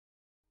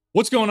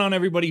What's going on,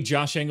 everybody?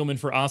 Josh Engleman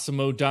for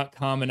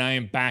Awesemo.com, and I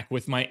am back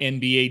with my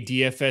NBA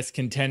DFS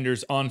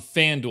contenders on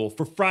FanDuel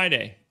for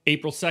Friday,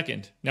 April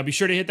 2nd. Now be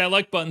sure to hit that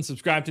like button,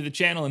 subscribe to the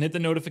channel, and hit the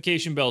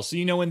notification bell so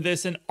you know when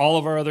this and all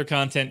of our other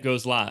content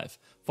goes live.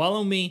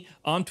 Follow me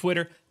on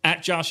Twitter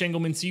at Josh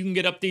Engleman so you can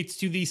get updates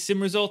to these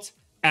sim results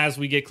as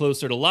we get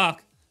closer to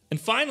lock. And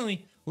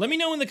finally, let me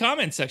know in the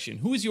comments section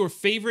who is your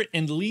favorite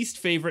and least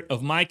favorite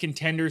of my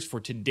contenders for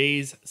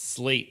today's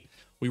slate.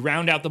 We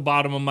round out the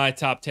bottom of my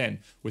top 10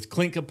 with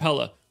Clint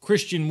Capella,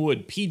 Christian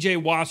Wood,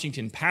 PJ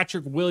Washington,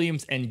 Patrick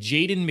Williams, and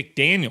Jaden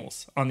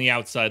McDaniels on the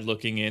outside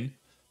looking in.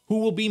 Who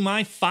will be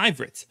my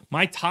favorites?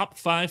 My top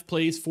 5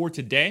 plays for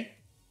today?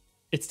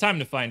 It's time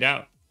to find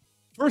out.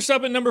 First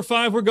up at number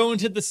 5, we're going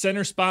to the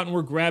center spot and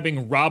we're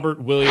grabbing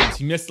Robert Williams.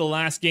 He missed the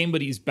last game,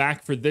 but he's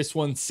back for this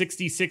one.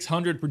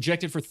 6,600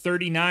 projected for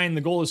 39. The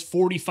goal is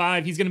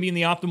 45. He's going to be in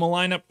the optimal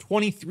lineup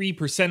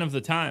 23% of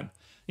the time.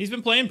 He's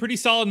been playing pretty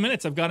solid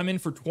minutes. I've got him in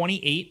for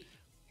 28,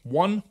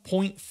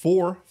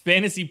 1.4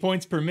 fantasy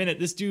points per minute.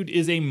 This dude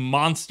is a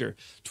monster.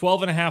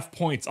 12.5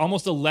 points,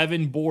 almost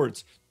 11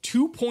 boards,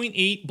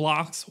 2.8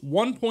 blocks,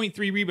 1.3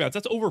 rebounds.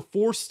 That's over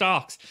 4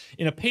 stocks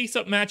in a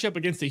pace-up matchup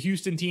against a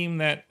Houston team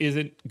that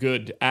isn't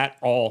good at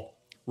all.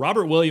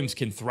 Robert Williams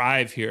can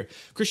thrive here.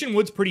 Christian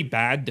Wood's pretty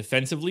bad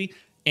defensively,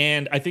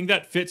 and I think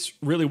that fits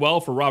really well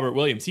for Robert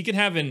Williams. He can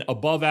have an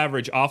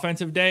above-average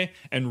offensive day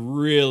and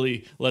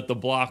really let the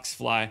blocks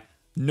fly.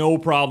 No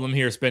problem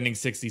here spending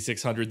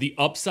 6,600. The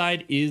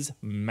upside is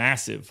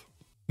massive.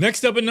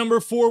 Next up at number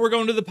 4, we're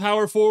going to the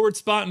power forward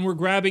spot and we're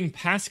grabbing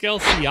Pascal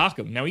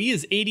Siakam. Now he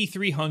is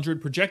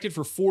 8,300, projected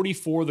for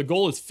 44. The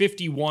goal is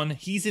 51.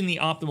 He's in the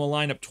optimal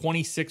lineup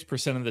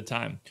 26% of the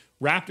time.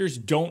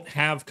 Raptors don't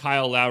have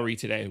Kyle Lowry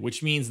today,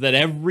 which means that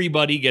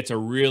everybody gets a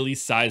really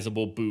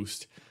sizable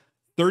boost.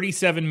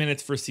 37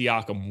 minutes for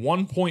Siakam,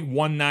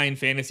 1.19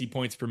 fantasy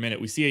points per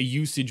minute. We see a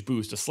usage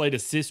boost, a slight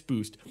assist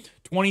boost,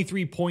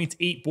 23 points,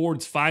 8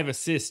 boards, 5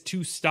 assists,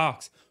 2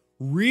 stocks.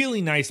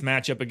 Really nice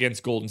matchup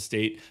against Golden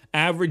State.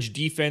 Average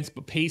defense,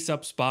 but pace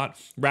up spot.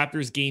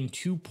 Raptors gain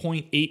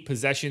 2.8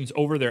 possessions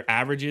over their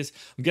averages.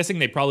 I'm guessing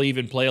they probably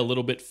even play a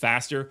little bit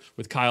faster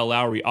with Kyle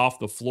Lowry off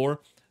the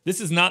floor.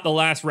 This is not the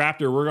last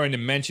Raptor we're going to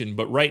mention,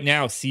 but right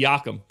now,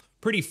 Siakam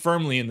pretty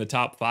firmly in the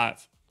top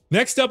 5.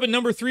 Next up at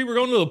number 3, we're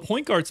going to the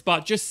point guard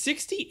spot. Just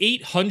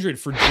 6,800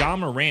 for Ja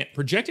Morant,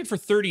 projected for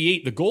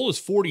 38. The goal is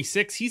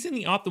 46. He's in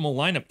the optimal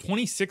lineup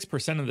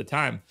 26% of the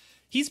time.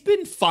 He's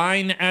been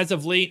fine as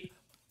of late.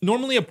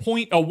 Normally a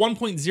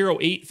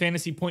 1.08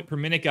 fantasy point per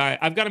minute guy.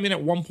 I've got him in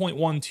at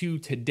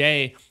 1.12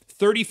 today.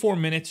 34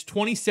 minutes,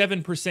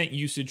 27%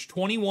 usage,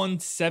 21,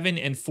 7,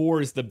 and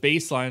 4 is the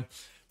baseline.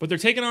 But they're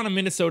taking on a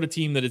Minnesota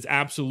team that is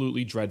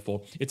absolutely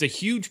dreadful. It's a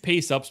huge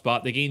pace-up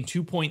spot. They gain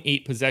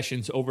 2.8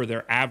 possessions over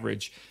their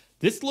average.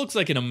 This looks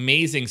like an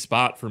amazing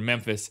spot for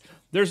Memphis.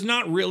 There's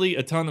not really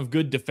a ton of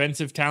good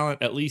defensive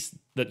talent, at least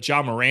that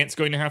Ja Morant's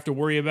going to have to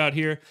worry about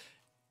here.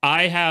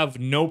 I have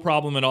no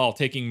problem at all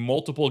taking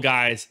multiple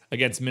guys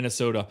against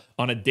Minnesota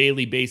on a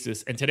daily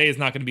basis, and today is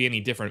not going to be any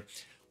different.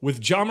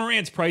 With Ja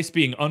Morant's price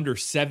being under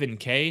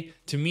 7K,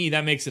 to me,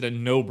 that makes it a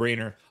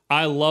no-brainer.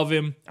 I love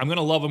him. I'm going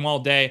to love him all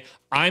day.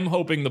 I'm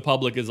hoping the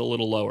public is a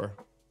little lower.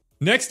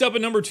 Next up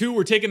at number 2,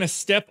 we're taking a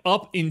step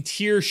up in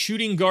tier.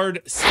 Shooting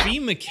guard Svi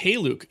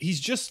Mykhailiuk. He's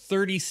just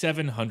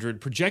 3,700,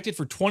 projected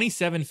for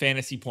 27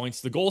 fantasy points.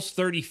 The goal's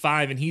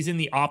 35, and he's in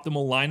the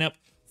optimal lineup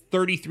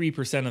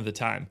 33% of the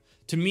time.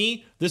 To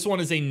me, this one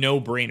is a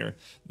no-brainer.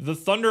 The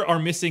Thunder are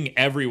missing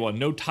everyone.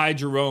 No Ty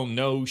Jerome,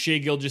 no Shai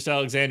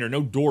Gilgeous-Alexander,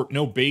 no Dort,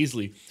 no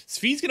Baisley.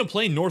 Svi's going to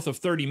play north of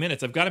 30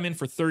 minutes. I've got him in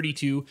for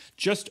 32,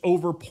 just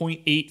over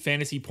 0.8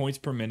 fantasy points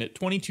per minute,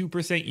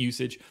 22%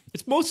 usage.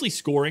 It's mostly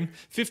scoring,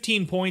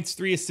 15 points,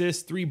 3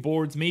 assists, 3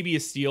 boards, maybe a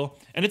steal.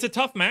 And it's a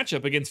tough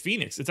matchup against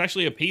Phoenix. It's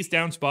actually a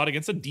pace-down spot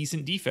against a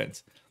decent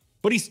defense.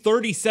 But he's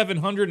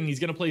 3,700 and he's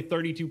going to play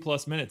 32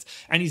 plus minutes.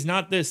 And he's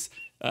not this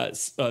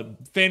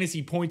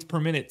fantasy points per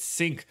minute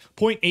sink.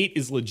 0.8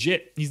 is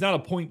legit. He's not a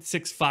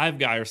 0.65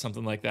 guy or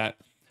something like that.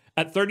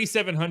 At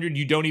 3,700,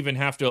 you don't even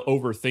have to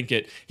overthink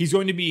it. He's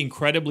going to be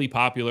incredibly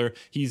popular.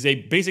 He's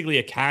basically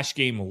a cash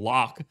game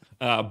lock,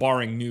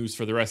 barring news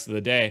for the rest of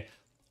the day.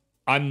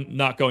 I'm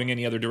not going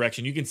any other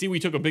direction. You can see we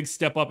took a big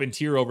step up in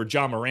tier over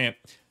Ja Morant.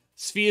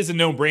 Svi is a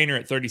no-brainer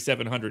at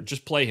 3,700.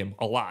 Just play him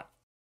a lot.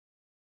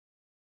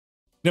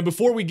 Now,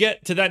 before we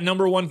get to that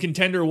number 1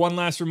 contender, one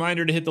last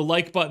reminder to hit the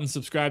like button,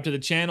 subscribe to the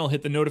channel,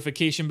 hit the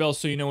notification bell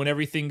so you know when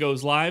everything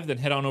goes live, then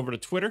head on over to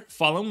Twitter.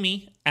 Follow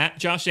me at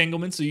Josh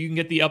Engleman so you can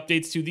get the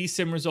updates to these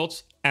sim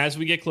results as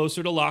we get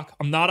closer to lock.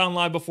 I'm not on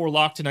live before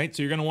lock tonight,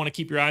 so you're going to want to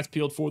keep your eyes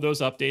peeled for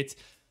those updates.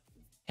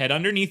 Head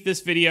underneath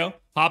this video,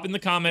 hop in the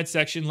comments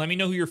section, let me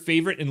know who your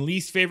favorite and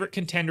least favorite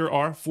contender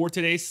are for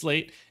today's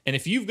slate. And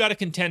if you've got a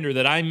contender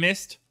that I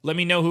missed, let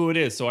me know who it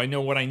is so I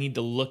know what I need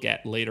to look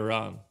at later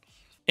on.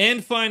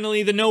 And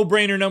finally, the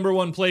no-brainer number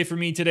 1 play for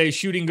me today,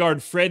 shooting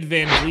guard Fred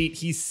VanVleet.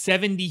 He's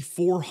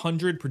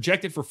 7,400,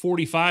 projected for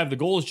 45. The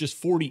goal is just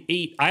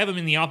 48. I have him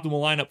in the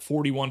optimal lineup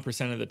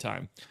 41% of the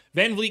time.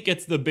 Van Vliet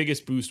gets the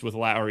biggest boost with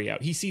Lowry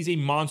out. He sees a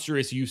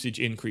monstrous usage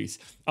increase.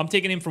 I'm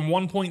taking him from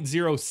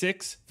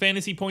 1.06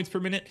 fantasy points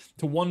per minute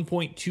to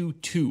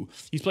 1.22.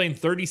 He's playing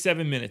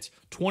 37 minutes,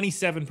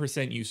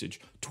 27% usage,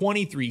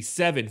 23,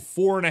 7,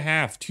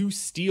 4.5, 2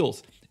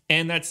 steals,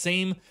 and that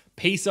same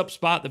pace up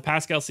spot that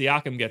Pascal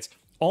Siakam gets.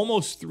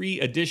 Almost 3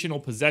 additional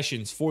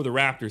possessions for the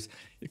Raptors.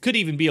 It could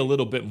even be a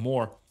little bit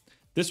more.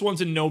 This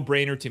one's a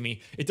no-brainer to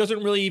me. It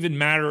doesn't really even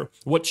matter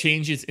what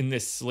changes in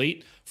this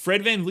slate.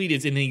 Fred VanVleet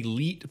is an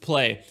elite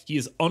play. He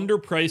is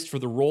underpriced for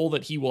the role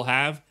that he will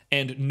have,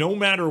 and no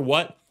matter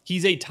what,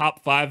 he's a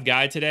top 5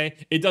 guy today.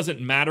 It doesn't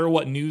matter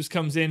what news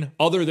comes in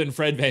other than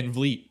Fred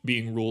VanVleet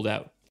being ruled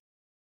out.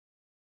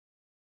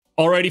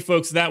 Alrighty,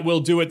 folks, that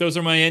will do it. Those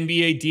are my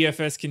NBA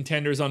DFS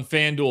contenders on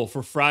FanDuel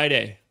for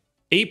Friday,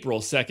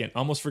 April 2nd.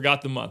 Almost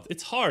forgot the month.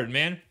 It's hard,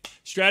 man.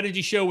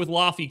 Strategy show with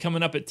Laffy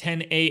coming up at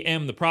 10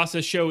 a.m. The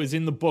process show is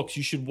in the books.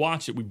 You should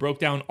watch it. We broke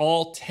down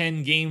all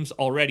 10 games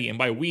already. And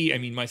by we, I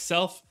mean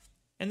myself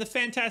and the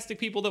fantastic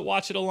people that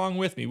watch it along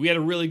with me. We had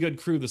a really good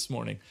crew this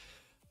morning.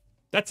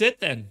 That's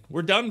it then.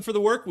 We're done for the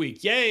work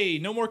week. Yay!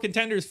 No more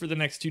contenders for the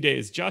next 2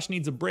 days. Josh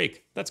needs a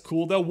break. That's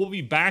cool, though. We'll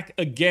be back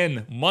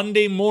again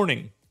Monday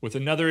morning with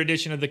another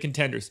edition of the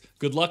Contenders.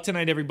 Good luck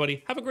tonight,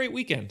 everybody. Have a great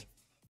weekend.